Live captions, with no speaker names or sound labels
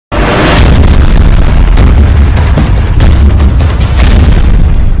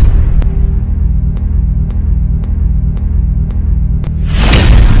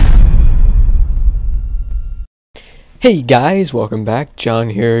Hey guys, welcome back. John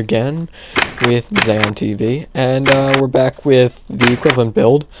here again with zay-on TV, and we're back with the equivalent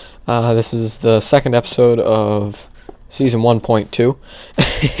build. This is the second episode of season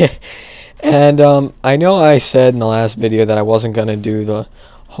 1.2. And I know I said in the last video that I wasn't gonna do the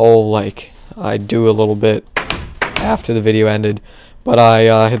whole I'd do a little bit after the video ended, but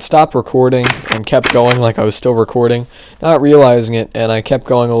I had stopped recording and kept going like I was still recording, not realizing it, and I kept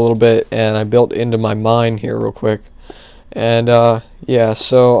going a little bit, and I built into my mine here real quick. And yeah,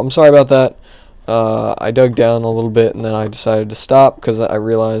 so I'm sorry about that. I dug down a little bit and then I decided to stop because I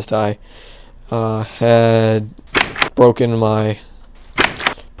realized I had broken my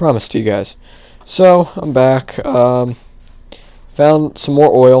promise to you guys. So I'm back. Found some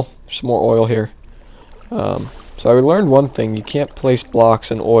more oil. There's some more oil here. So I learned one thing: you can't place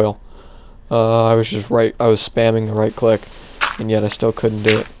blocks in oil. I was spamming the right click, and yet I still couldn't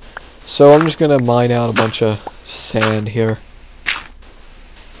do it. So I'm just gonna mine out a bunch of sand here.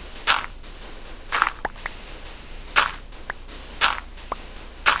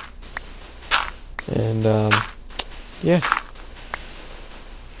 And yeah.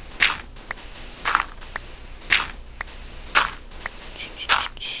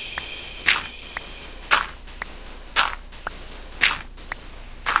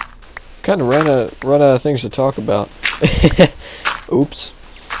 Kind of run out of things to talk about. Oops.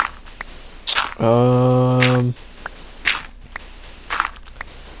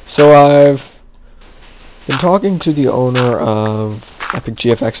 So I've been talking to the owner of Epic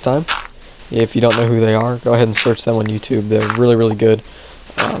GFX Time. If you don't know who they are, go ahead and search them on YouTube. They're really, really good.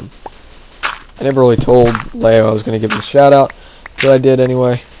 I never really told Leo I was going to give them a shout out, but I did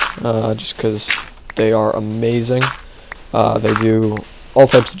anyway, just because they are amazing. They do all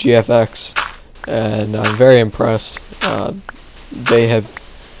types of GFX, and I'm very impressed. They have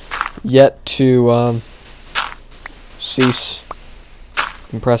yet to cease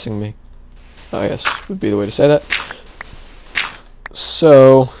impressing me, I guess would be the way to say that.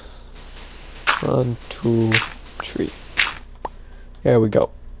 So 1, 2, 3. There we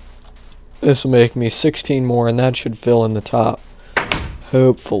go. This will make me 16 more, and that should fill in the top,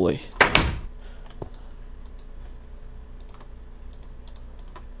 hopefully.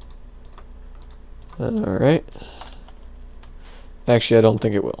 Alright. Actually, I don't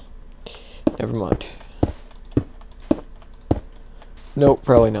think it will. Never mind. Nope,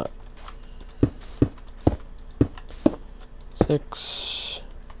 probably not. 6.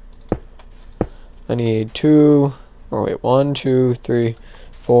 I need 1, 2, 3,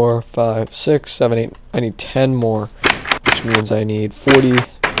 4, 5, 6, 7, 8. I need 10 more, which means I need 40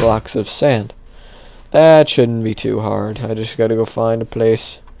 blocks of sand. That shouldn't be too hard. I just gotta go find a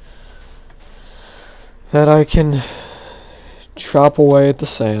place that I can chop away at the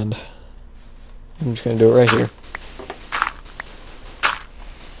sand. I'm just gonna do it right here.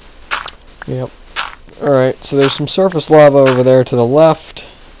 Yep. Alright, so there's some surface lava over there to the left.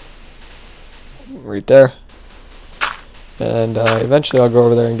 Right there. And eventually I'll go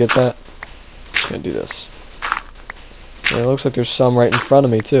over there and get that. Just gonna do this. And it looks like there's some right in front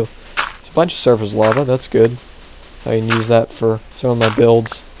of me too. There's a bunch of surface lava, that's good. I can use that for some of my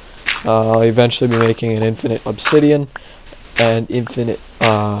builds. I'll eventually be making an infinite obsidian and infinite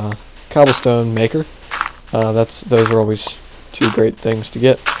cobblestone maker. Those are always two great things to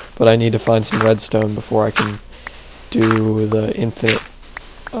get, but I need to find some redstone before I can do the infinite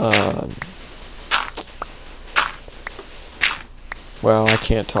well, I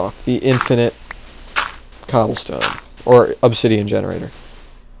can't talk. The infinite cobblestone or obsidian generator.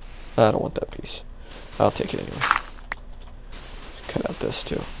 I don't want that piece. I'll take it anyway. Cut out this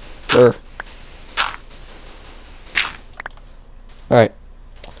too. Sure. Alright.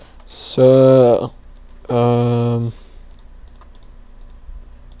 So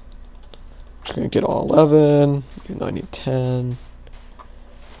just gonna get all 11, even though I need 10.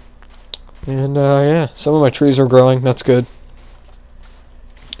 And yeah, some of my trees are growing, that's good.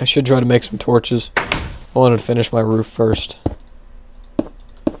 I should try to make some torches. I wanted to finish my roof first.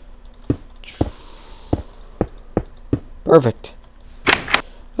 Perfect.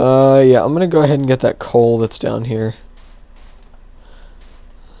 Yeah, I'm gonna go ahead and get that coal that's down here.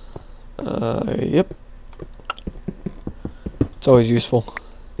 Yep. It's always useful.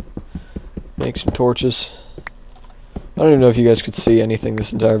 Make some torches. I don't even know if you guys could see anything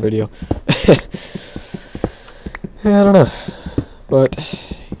this entire video. Yeah, I don't know. But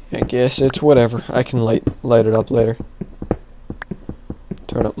I guess it's whatever. I can light it up later.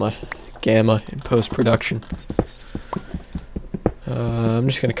 Turn up my gamma in post-production. I'm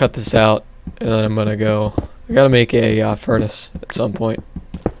just gonna cut this out, and then I'm gonna go. I gotta make a furnace at some point,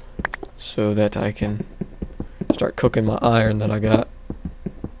 so that I can start cooking my iron that I got.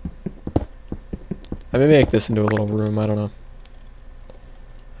 I may make this into a little room, I don't know.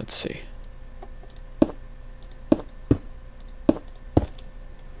 Let's see.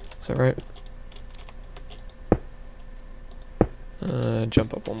 Is that right?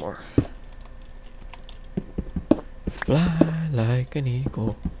 Jump up one more. Fly like an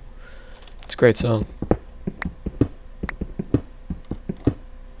eagle. It's a great song.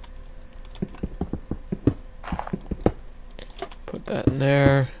 Put that in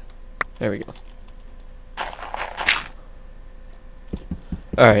there. There we go.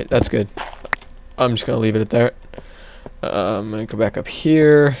 Alright, that's good. I'm just going to leave it at there. I'm going to go back up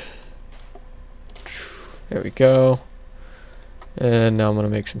here. There we go. And now I'm going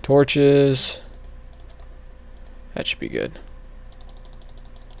to make some torches. That should be good.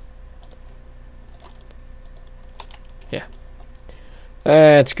 Yeah.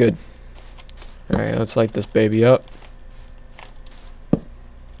 That's good. Alright, let's light this baby up.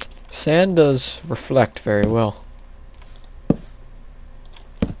 Sand does reflect very well.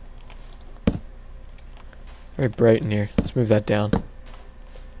 Very bright in here. Let's move that down.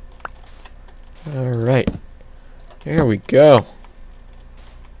 Alright. There we go.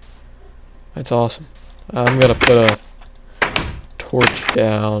 That's awesome. I'm going to put a torch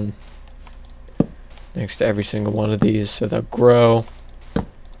down next to every single one of these so they'll grow.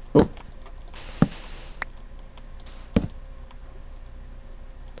 Oop.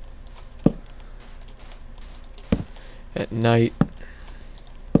 At night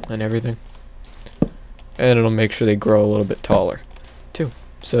and everything. And it'll make sure they grow a little bit taller too.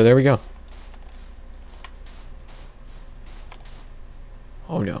 So there we go.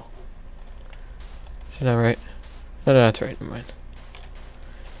 Oh no. Is that right? No, that's right. Never mind.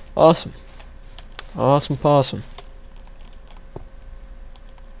 Awesome. Awesome possum.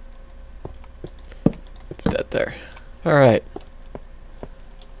 Put that there. Alright.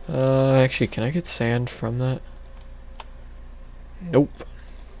 Actually, can I get sand from that? Nope.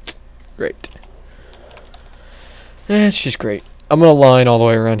 Great. It's just great. I'm gonna line all the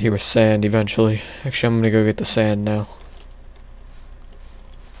way around here with sand eventually. Actually, I'm gonna go get the sand now.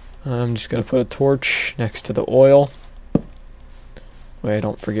 I'm just going to put a torch next to the oil. Way I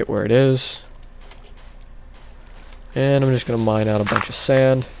don't forget where it is. And I'm just going to mine out a bunch of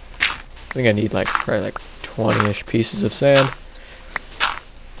sand. I think I need probably 20-ish pieces of sand.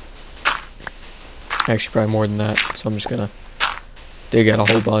 Actually, probably more than that. So I'm just going to dig out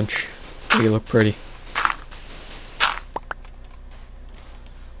a whole bunch. Make it look pretty.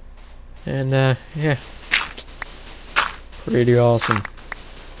 And, yeah. Pretty awesome.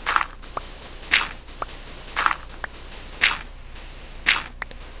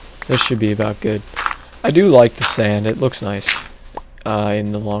 This should be about good. I do like the sand. It looks nice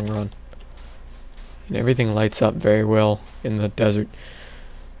in the long run. And everything lights up very well in the desert.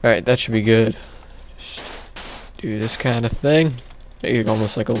 Alright, that should be good. Just do this kind of thing. Make it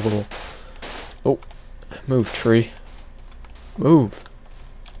almost like a little... Oh, move, tree. Move.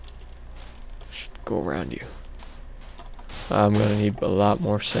 Should go around you. I'm going to need a lot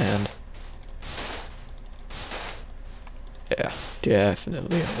more sand. Yeah,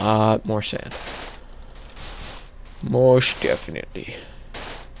 definitely a lot more sand. Most definitely.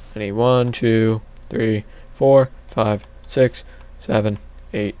 I need 1, 2, 3, 4, 5, 6, 7,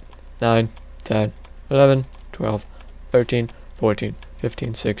 8, 9, 10, 11, 12, 13, 14,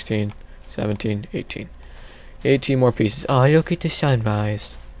 15, 16, 17, 18. 18 more pieces. Oh, look at the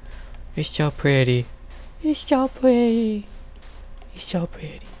sunrise. It's so pretty. It's so pretty. It's so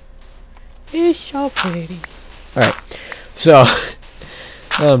pretty. It's so pretty. Alright. So,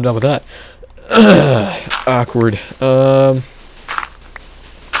 I'm done with that. Awkward.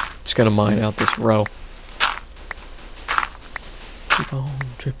 Just gonna mine out this row. Keep on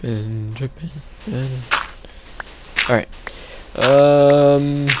dripping, dripping. Alright.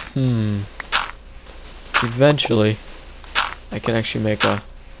 Eventually, I can actually make a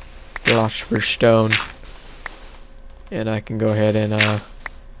brush for stone. And I can go ahead and,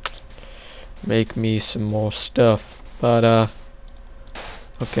 make me some more stuff. But,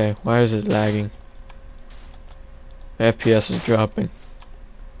 okay, why is it lagging? My FPS is dropping.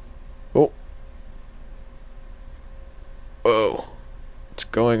 Oh. Whoa. What's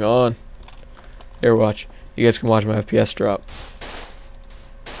going on? Here, watch. You guys can watch my FPS drop.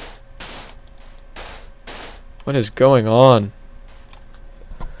 What is going on?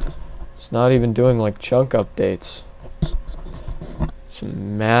 It's not even doing, chunk updates.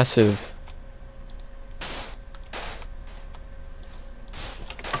 Some massive...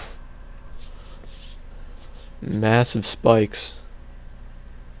 massive spikes.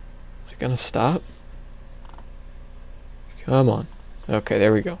 Is it gonna stop? Come on. Okay,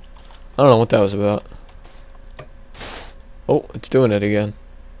 there we go. I don't know what that was about. Oh, it's doing it again.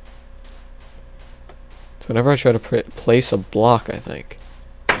 So whenever I try to place a block, I think.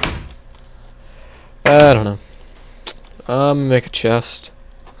 I don't know. Make a chest.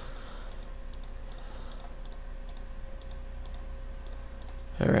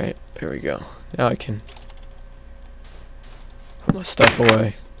 Alright, there we go. Now I can put my stuff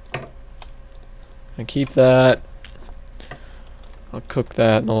away. And keep that. I'll cook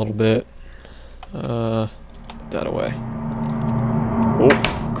that in a little bit. Put that away.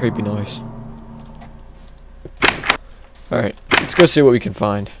 Oh, creepy noise. Alright, let's go see what we can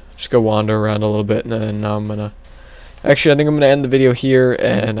find. Just go wander around a little bit, and then I'm gonna... Actually, I think I'm gonna end the video here,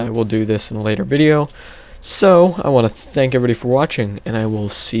 and I will do this in a later video. So, I want to thank everybody for watching, and I will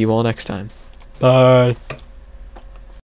see you all next time. Bye!